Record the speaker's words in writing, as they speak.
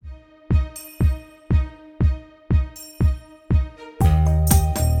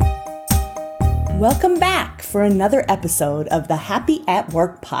Welcome back for another episode of the Happy at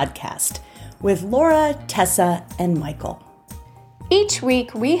Work podcast with Laura, Tessa, and Michael. Each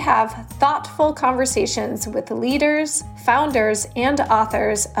week, we have thoughtful conversations with leaders, founders, and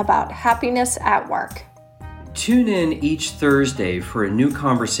authors about happiness at work. Tune in each Thursday for a new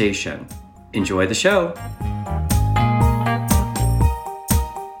conversation. Enjoy the show.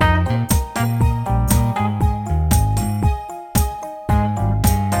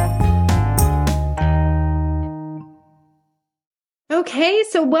 Okay,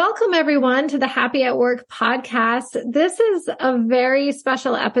 so welcome everyone to the Happy at Work podcast. This is a very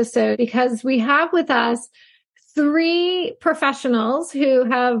special episode because we have with us three professionals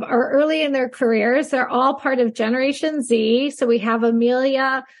who are early in their careers. They're all part of Generation Z. So we have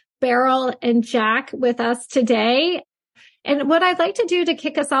Amelia, Beryl, and Jack with us today. And what I'd like to do to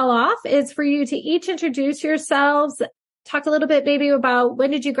kick us all off is for you to each introduce yourselves, talk a little bit maybe about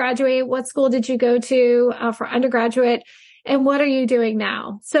when did you graduate, what school did you go to for undergraduate, and what are you doing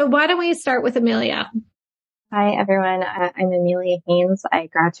now? So why don't we start with Amelia? Hi, everyone. I'm Amelia Haynes. I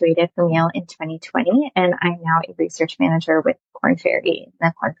graduated from Yale in 2020, and I'm now a research manager with Korn Ferry,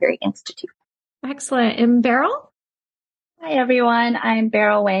 the Korn Ferry Institute. Excellent. And Beryl? Hi, everyone. I'm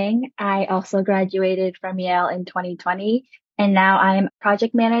Beryl Wang. I also graduated from Yale in 2020, and now I'm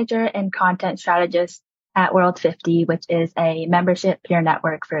project manager and content strategist at World 50, which is a membership peer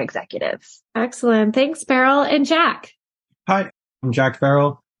network for executives. Excellent. Thanks, Beryl. And Jack? Hi, I'm Jack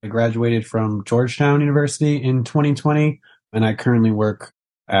Beryl. I graduated from Georgetown University in 2020, and I currently work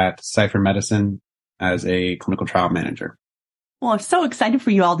at Cypher Medicine as a clinical trial manager. Well, I'm so excited for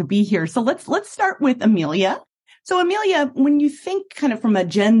you all to be here. So let's start with Amelia. So Amelia, when you think kind of from a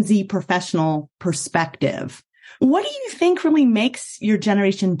Gen Z professional perspective, what do you think really makes your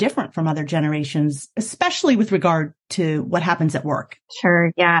generation different from other generations, especially with regard to what happens at work?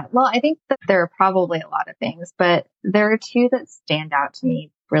 Sure. Yeah. Well, I think that there are probably a lot of things, but there are two that stand out to me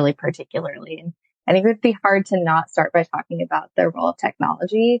really particularly. And I think it would be hard to not start by talking about the role of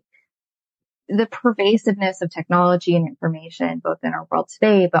technology. The pervasiveness of technology and information, both in our world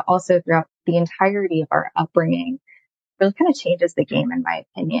today, but also throughout the entirety of our upbringing, really kind of changes the game, in my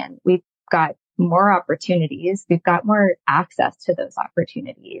opinion. We've got more opportunities. We've got more access to those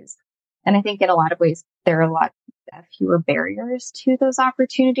opportunities. And I think in a lot of ways, there are a lot fewer barriers to those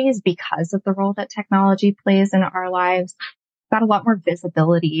opportunities because of the role that technology plays in our lives. We've got a lot more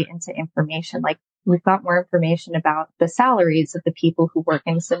visibility into information. Like we've got more information about the salaries of the people who work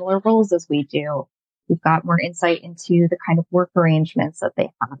in similar roles as we do. We've got more insight into the kind of work arrangements that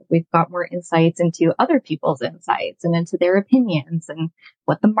they have. We've got more insights into other people's insights and into their opinions and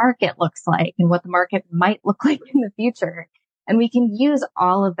what the market looks like and what the market might look like in the future. And we can use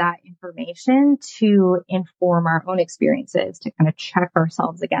all of that information to inform our own experiences, to kind of check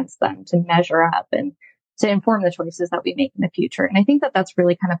ourselves against them, to measure up and to inform the choices that we make in the future. And I think that that's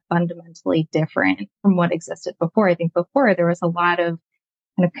really kind of fundamentally different from what existed before. I think before there was a lot of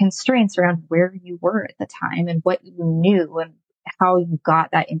kind of constraints around where you were at the time and what you knew and how you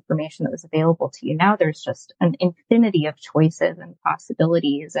got that information that was available to you. Now there's just an infinity of choices and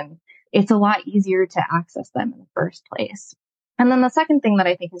possibilities, and it's a lot easier to access them in the first place. And then the second thing that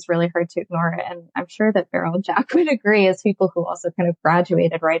I think is really hard to ignore, and I'm sure that Beryl and Jack would agree, is people who also kind of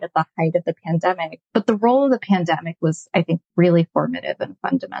graduated right at the height of the pandemic. But the role of the pandemic was, I think, really formative and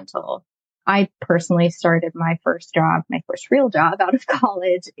fundamental. I personally started my first real job out of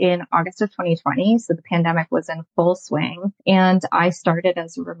college in August of 2020. So the pandemic was in full swing, and I started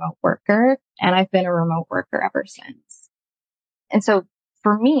as a remote worker, and I've been a remote worker ever since. And so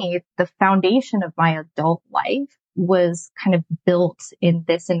for me, the foundation of my adult life was kind of built in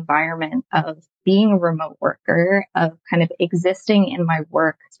this environment of being a remote worker, of kind of existing in my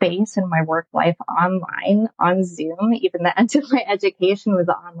work space and my work life online on Zoom. Even the end of my education was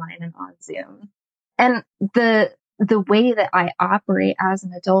online and on Zoom. And the way that I operate as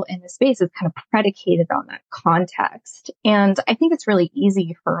an adult in this space is kind of predicated on that context. And I think it's really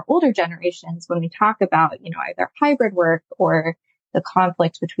easy for older generations when we talk about, either hybrid work or the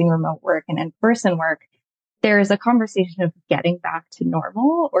conflict between remote work and in-person work. There's a conversation of getting back to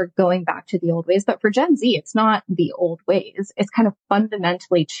normal or going back to the old ways. But for Gen Z, it's not the old ways. It's kind of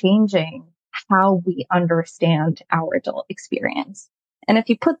fundamentally changing how we understand our adult experience. And if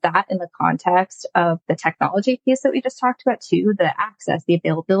you put that in the context of the technology piece that we just talked about too, the access, the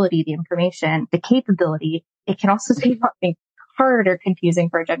availability, the information, the capability, it can also be hard or confusing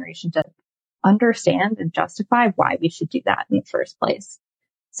for a generation to understand and justify why we should do that in the first place.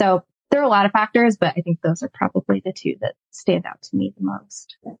 So there are a lot of factors, but I think those are probably the two that stand out to me the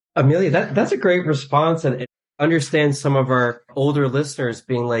most. Amelia, that's a great response, and understand some of our older listeners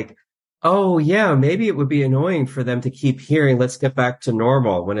being like, Oh, yeah, maybe it would be annoying for them to keep hearing, let's get back to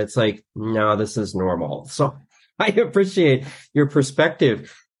normal when it's like, no, this is normal. So I appreciate your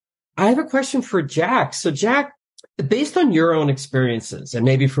perspective. I have a question for Jack. So, Jack, based on your own experiences and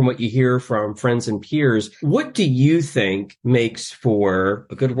maybe from what you hear from friends and peers, what do you think makes for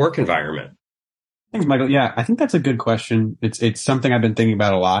a good work environment? Thanks, Michael. Yeah, I think that's a good question. It's something I've been thinking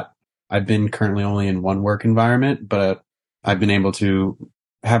about a lot. I've been currently only in one work environment, but I've been able to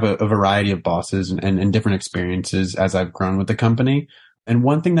have a variety of bosses and different experiences as I've grown with the company. And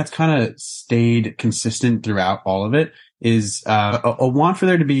one thing that's kind of stayed consistent throughout all of it is a want for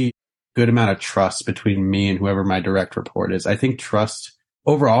there to be a good amount of trust between me and whoever my direct report is. I think trust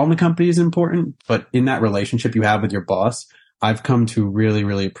overall in the company is important, but in that relationship you have with your boss, I've come to really,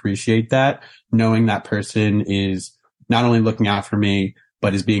 really appreciate that, knowing that person is not only looking out for me,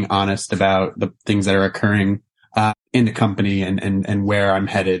 but is being honest about the things that are occurring in the company and where I'm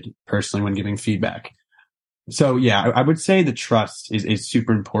headed personally when giving feedback. So yeah, I would say the trust is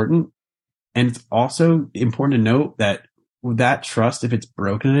super important. And it's also important to note that that trust, if it's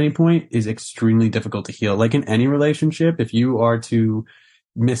broken at any point, is extremely difficult to heal. Like in any relationship, if you are to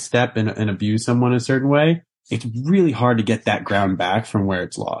misstep and abuse someone a certain way, it's really hard to get that ground back from where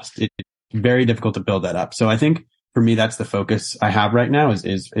it's lost. It's very difficult to build that up. So I think for me, that's the focus I have right now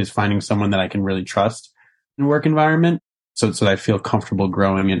is finding someone that I can really trust in work environment. So that I feel comfortable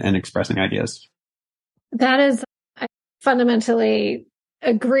growing and expressing ideas. That is, I fundamentally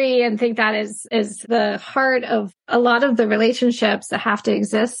agree and think that is the heart of a lot of the relationships that have to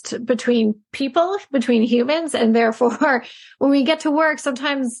exist between people, between humans. And therefore, when we get to work,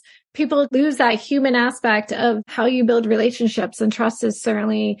 sometimes people lose that human aspect of how you build relationships, and trust is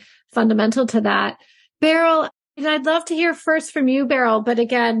certainly fundamental to that. Beryl, and I'd love to hear first from you, Beryl, but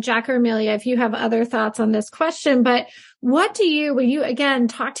again, Jack or Amelia, if you have other thoughts on this question, but what do you, when you again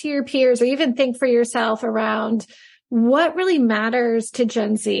talk to your peers or even think for yourself around what really matters to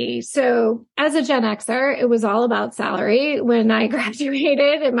Gen Z? So as a Gen Xer, it was all about salary when I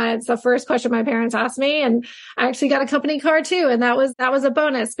graduated, and it's the first question my parents asked me. And I actually got a company car too. And that was a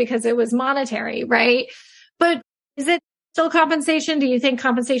bonus because it was monetary, right? But is it still compensation? Do you think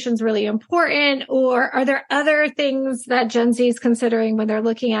compensation is really important, or are there other things that Gen Z is considering when they're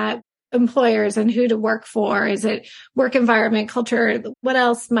looking at employers and who to work for? Is it work environment, culture? What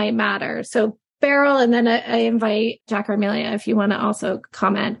else might matter? So Beryl, and then I invite Jack or Amelia if you want to also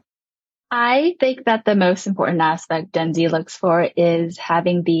comment. I think that the most important aspect Gen Z looks for is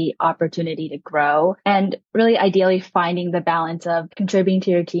having the opportunity to grow, and really ideally finding the balance of contributing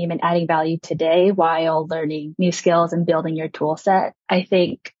to your team and adding value today while learning new skills and building your tool set. I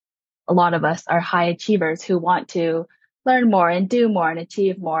think a lot of us are high achievers who want to learn more and do more and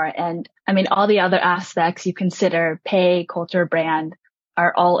achieve more. And I mean, all the other aspects you consider, pay, culture, brand,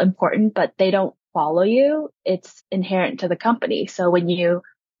 are all important, but they don't follow you. It's inherent to the company. So when you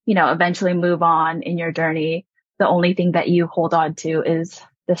eventually move on in your journey, the only thing that you hold on to is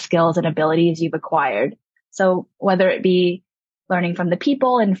the skills and abilities you've acquired. So whether it be learning from the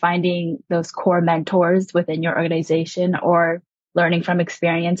people and finding those core mentors within your organization, or learning from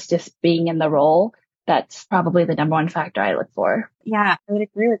experience, just being in the role, that's probably the number one factor I look for. Yeah, I would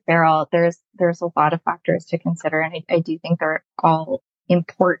agree with Beryl. There's a lot of factors to consider, and I do think they're all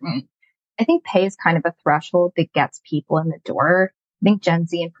important. I think pay is kind of a threshold that gets people in the door. I think Gen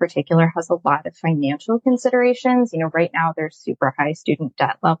Z in particular has a lot of financial considerations. Right now there's super high student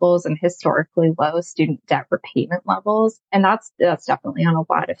debt levels and historically low student debt repayment levels. And that's definitely on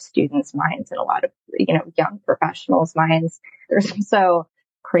a lot of students' minds and a lot of, young professionals' minds. There's also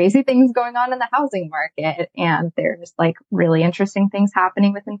crazy things going on in the housing market, and there's like really interesting things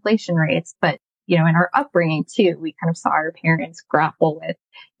happening with inflation rates. But in our upbringing too, we kind of saw our parents grapple with,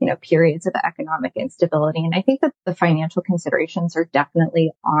 periods of economic instability. And I think that the financial considerations are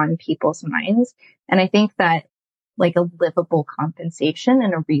definitely on people's minds. And I think that like a livable compensation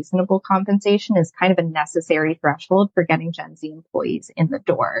and a reasonable compensation is kind of a necessary threshold for getting Gen Z employees in the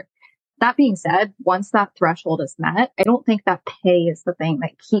door. That being said, once that threshold is met, I don't think that pay is the thing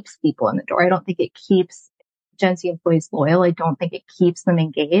that keeps people in the door. I don't think it keeps Gen Z employees loyal. I don't think it keeps them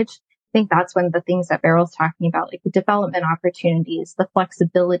engaged. I think that's one of the things that Beryl's talking about, like the development opportunities, the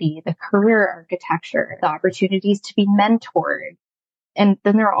flexibility, the career architecture, the opportunities to be mentored. And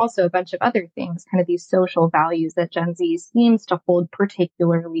then there are also a bunch of other things, kind of these social values that Gen Z seems to hold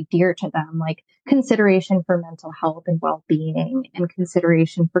particularly dear to them, like consideration for mental health and well-being, and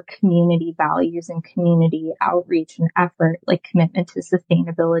consideration for community values and community outreach and effort, like commitment to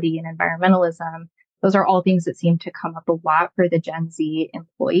sustainability and environmentalism, Those are all things that seem to come up a lot for the Gen Z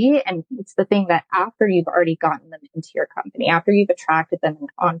employee. And it's the thing that after you've already gotten them into your company, after you've attracted them and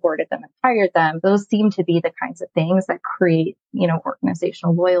onboarded them and hired them, those seem to be the kinds of things that create,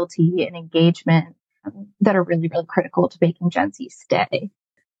 organizational loyalty and engagement that are really, really critical to making Gen Z stay.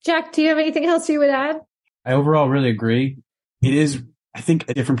 Jack, do you have anything else you would add? I overall really agree. It is, I think,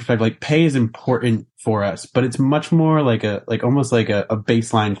 a different perspective. Like, pay is important for us, but it's much more almost like a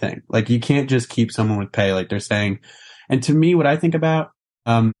baseline thing. Like, you can't just keep someone with pay, like they're saying. And to me, what I think about,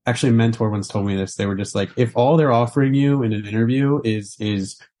 actually a mentor once told me this. They were just like, if all they're offering you in an interview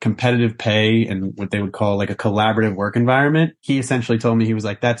is competitive pay and what they would call like a collaborative work environment, he essentially told me, he was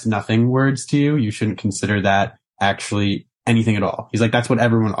like, that's nothing words to you. You shouldn't consider that actually anything at all. He's like, that's what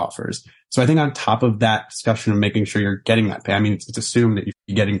everyone offers. So I think on top of that discussion of making sure you're getting that pay, I mean, it's assumed that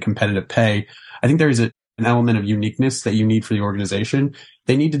you're getting competitive pay. I think there is an element of uniqueness that you need for the organization.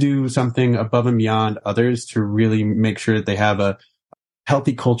 They need to do something above and beyond others to really make sure that they have a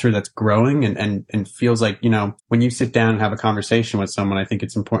healthy culture that's growing and feels like, when you sit down and have a conversation with someone, I think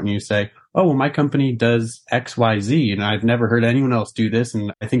it's important you say, oh, well, my company does X, Y, Z, and I've never heard anyone else do this.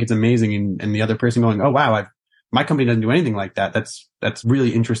 And I think it's amazing. And the other person going, oh, wow, my company doesn't do anything like that. That's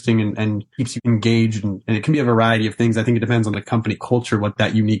really interesting and keeps you engaged. And it can be a variety of things. I think it depends on the company culture, what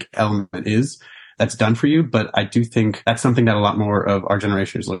that unique element is that's done for you. But I do think that's something that a lot more of our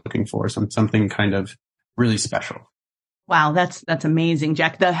generation is looking for, something kind of really special. Wow, that's amazing,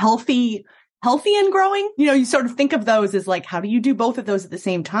 Jack. The healthy and growing, you sort of think of those as like, how do you do both of those at the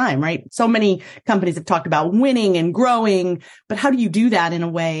same time, right? So many companies have talked about winning and growing, but how do you do that in a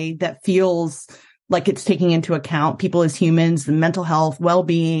way that feels like it's taking into account people as humans, the mental health,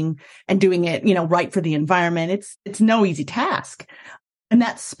 well-being, and doing it, right for the environment? It's no easy task. And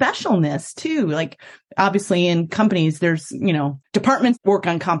that specialness too, like obviously in companies, there's, departments work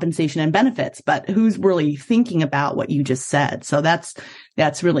on compensation and benefits, but who's really thinking about what you just said? So that's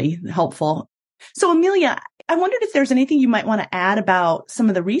really helpful. So Amelia, I wondered if there's anything you might want to add about some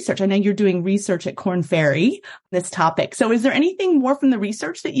of the research. I know you're doing research at Korn Ferry on this topic. So is there anything more from the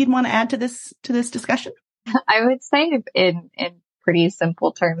research that you'd want to add to this discussion? I would say in pretty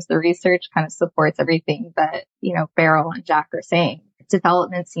simple terms, the research kind of supports everything that, Beryl and Jack are saying.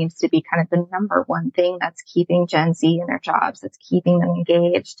 Development seems to be kind of the number one thing that's keeping Gen Z in their jobs, that's keeping them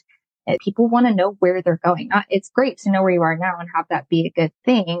engaged. And people want to know where they're going. It's great to know where you are now and have that be a good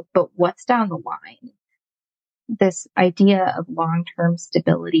thing, but what's down the line? This idea of long-term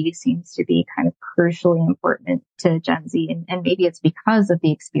stability seems to be kind of crucially important to Gen Z. And maybe it's because of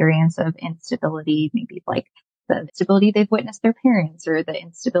the experience of instability, maybe like the instability they've witnessed their parents or the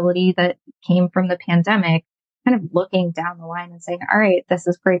instability that came from the pandemic, kind of looking down the line and saying, all right, this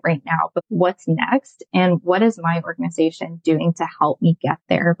is great right now, but what's next? And what is my organization doing to help me get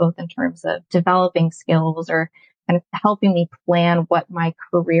there, both in terms of developing skills or kind of helping me plan what my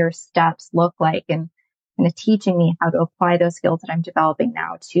career steps look like and kind of teaching me how to apply those skills that I'm developing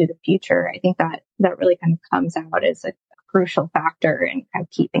now to the future. I think that really kind of comes out as a crucial factor in kind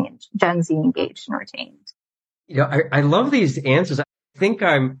of keeping Gen Z engaged and retained. I love these answers. I think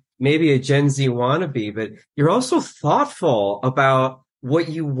I'm maybe a Gen Z wannabe, but you're also thoughtful about what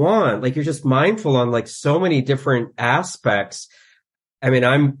you want. Like, you're just mindful on like so many different aspects. I mean,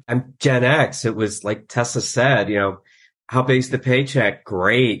 I'm Gen X. It was like Tessa said, how big's the paycheck?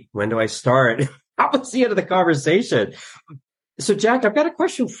 Great. When do I start? That was the end of the conversation. So Jack, I've got a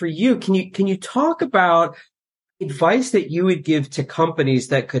question for you. Can you talk about advice that you would give to companies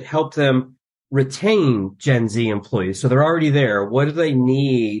that could help them retain Gen Z employees? So they're already there. What do they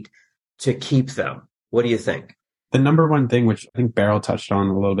need to keep them? What do you think? The number one thing, which I think Beryl touched on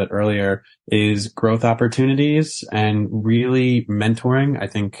a little bit earlier, is growth opportunities and really mentoring. I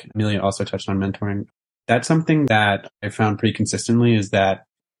think Amelia also touched on mentoring. That's something that I found pretty consistently, is that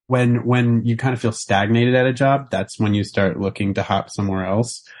when you kind of feel stagnated at a job, that's when you start looking to hop somewhere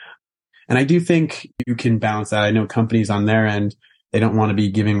else. And I do think you can balance that. I know companies on their end, they don't want to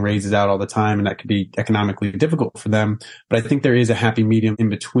be giving raises out all the time, and that could be economically difficult for them. But I think there is a happy medium in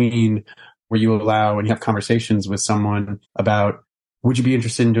between where you allow and you have conversations with someone about, would you be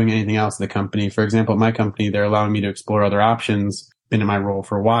interested in doing anything else at the company? For example, at my company, they're allowing me to explore other options. Been in my role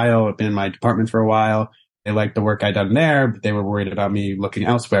for a while. I've been in my department for a while. They liked the work I'd done there, but they were worried about me looking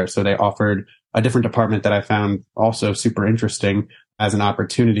elsewhere. So they offered a different department that I found also super interesting as an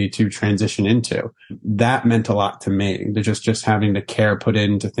opportunity to transition into. That meant a lot to me. Just having the care put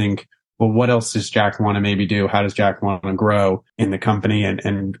in to think, well, what else does Jack want to maybe do? How does Jack want to grow in the company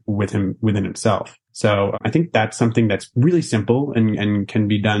and within himself? So I think that's something that's really simple and can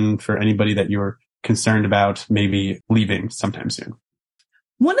be done for anybody that you're concerned about maybe leaving sometime soon.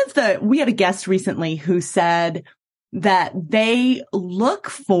 We had a guest recently who said that they look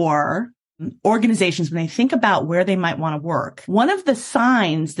for organizations when they think about where they might want to work. One of the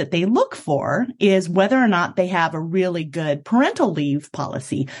signs that they look for is whether or not they have a really good parental leave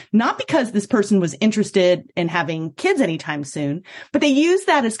policy, not because this person was interested in having kids anytime soon, but they use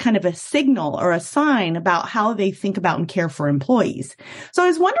that as kind of a signal or a sign about how they think about and care for employees. So I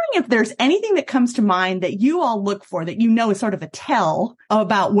was wondering if there's anything that comes to mind that you all look for that you know is sort of a tell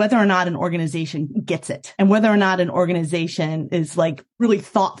about whether or not an organization gets it and whether or not an organization is like really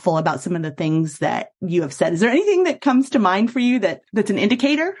thoughtful about some of the things that you have said. Is there anything that comes to mind for you that's an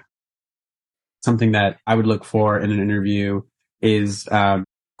indicator? Something that I would look for in an interview is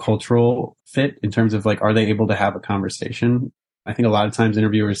cultural fit in terms of like, are they able to have a conversation? I think a lot of times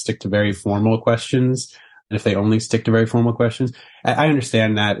interviewers stick to very formal questions. And if they only stick to very formal questions, I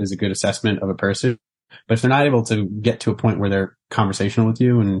understand that is a good assessment of a person. But if they're not able to get to a point where they're conversational with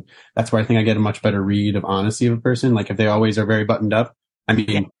you, and that's where I think I get a much better read of honesty of a person. Like if they always are very buttoned up, I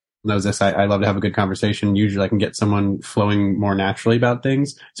mean, knows this. I love to have a good conversation. Usually I can get someone flowing more naturally about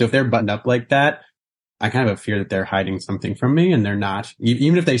things. So if they're buttoned up like that, I kind of have a fear that they're hiding something from me, and they're not.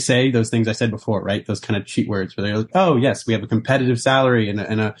 Even if they say those things I said before, right? Those kind of cheat words where they're like, oh yes, we have a competitive salary and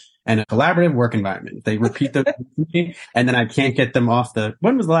a collaborative work environment. They repeat those to me, and then I can't get them off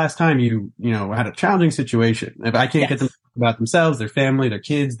when was the last time you had a challenging situation? If I can't get them to talk about themselves, their family, their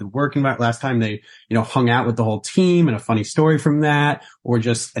kids, the work environment, last time they, hung out with the whole team and a funny story from that, or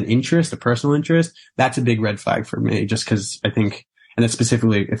just an interest, a personal interest, that's a big red flag for me, just because I think, and that's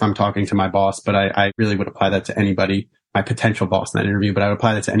specifically if I'm talking to my boss, but I really would apply that to anybody, my potential boss in that interview, but I would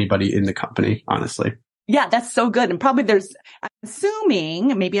apply that to anybody in the company, honestly. Yeah, that's so good. And probably I'm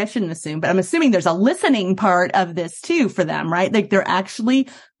assuming, maybe I shouldn't assume, but I'm assuming there's a listening part of this too for them, right? Like they're actually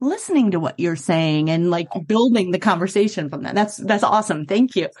listening to what you're saying and like building the conversation from that. That's awesome.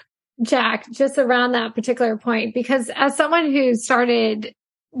 Thank you. Jack, just around that particular point, because as someone who started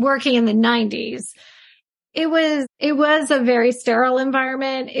working in the 90s, it was a very sterile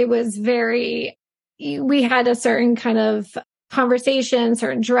environment. We had a certain kind of conversation,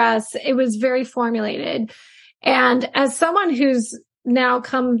 certain dress. It was very formulated. And as someone who's now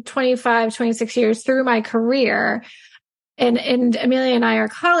come 25, 26 years through my career, and Amelia and I are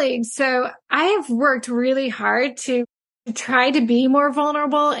colleagues, so I have worked really hard to try to be more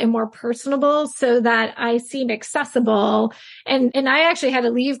vulnerable and more personable so that I seem accessible. And I actually had to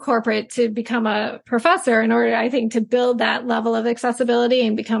leave corporate to become a professor in order, I think, to build that level of accessibility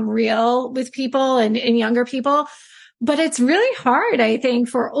and become real with people and younger people. But it's really hard, I think,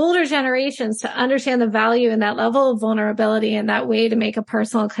 for older generations to understand the value in that level of vulnerability and that way to make a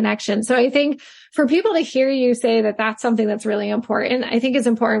personal connection. So I think for people to hear you say that that's something that's really important, I think it's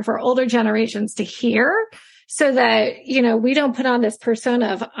important for older generations to hear, so that, we don't put on this persona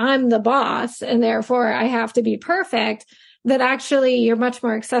of I'm the boss and therefore I have to be perfect, that actually you're much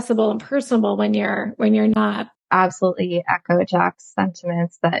more accessible and personable when you're not. Absolutely echo Jack's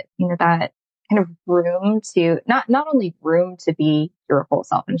sentiments that, that kind of room to not only room to be your whole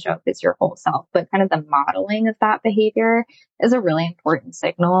self and show up as your whole self, but kind of the modeling of that behavior is a really important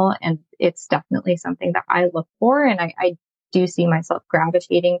signal. And it's definitely something that I look for. And I do see myself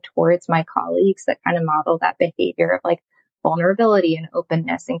gravitating towards my colleagues that kind of model that behavior of like vulnerability and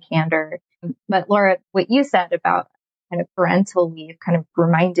openness and candor. But Laura, what you said about kind of parental leave kind of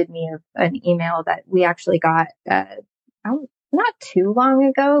reminded me of an email that we actually got not too long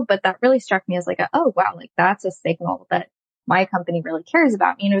ago, but that really struck me as like, oh, wow, like that's a signal that my company really cares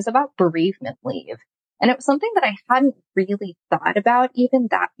about me. And it was about bereavement leave. And it was something that I hadn't really thought about even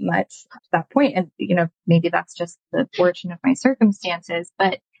that much at that point. And, maybe that's just the fortune of my circumstances,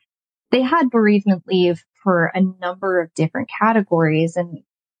 but they had bereavement leave for a number of different categories and,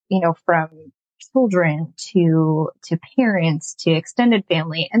 from children to parents to extended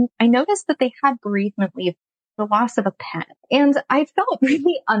family. And I noticed that they had bereavement leave for the loss of a pet. And I felt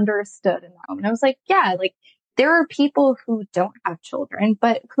really understood in that moment. I was like, yeah, like there are people who don't have children,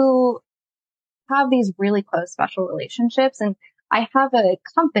 but who have these really close special relationships. And I have a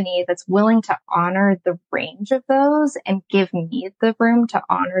company that's willing to honor the range of those and give me the room to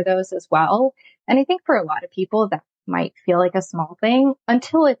honor those as well. And I think for a lot of people that might feel like a small thing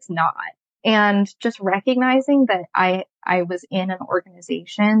until it's not. And just recognizing that I was in an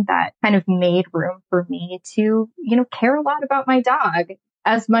organization that kind of made room for me to, care a lot about my dog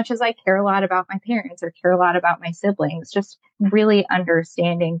as much as I care a lot about my parents or care a lot about my siblings. Just really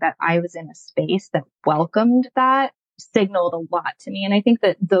understanding that I was in a space that welcomed that signaled a lot to me. And I think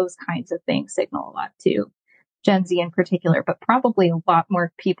that those kinds of things signal a lot to Gen Z in particular, but probably a lot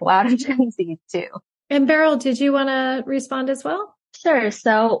more people out of Gen Z too. And Beryl, did you want to respond as well? Sure.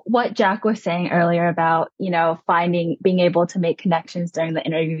 So what Jack was saying earlier about, being able to make connections during the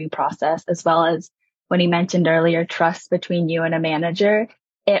interviewing process, as well as when he mentioned earlier, trust between you and a manager,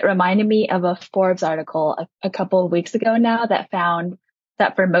 it reminded me of a Forbes article a couple of weeks ago now that found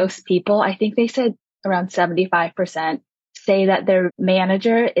that for most people, I think they said around 75% say that their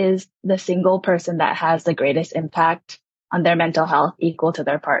manager is the single person that has the greatest impact on their mental health, equal to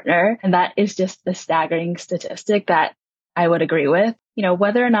their partner. And that is just a staggering statistic that I would agree with.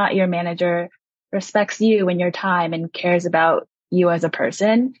 Whether or not your manager respects you and your time and cares about you as a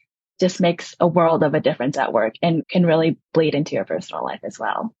person just makes a world of a difference at work and can really bleed into your personal life as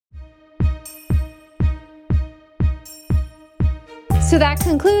well. So that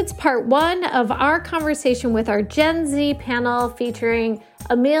concludes part 1 of our conversation with our Gen Z panel featuring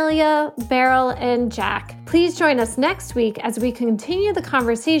Amelia, Beryl, and Jack. Please join us next week as we continue the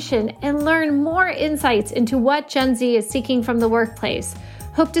conversation and learn more insights into what Gen Z is seeking from the workplace.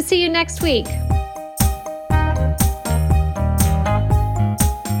 Hope to see you next week.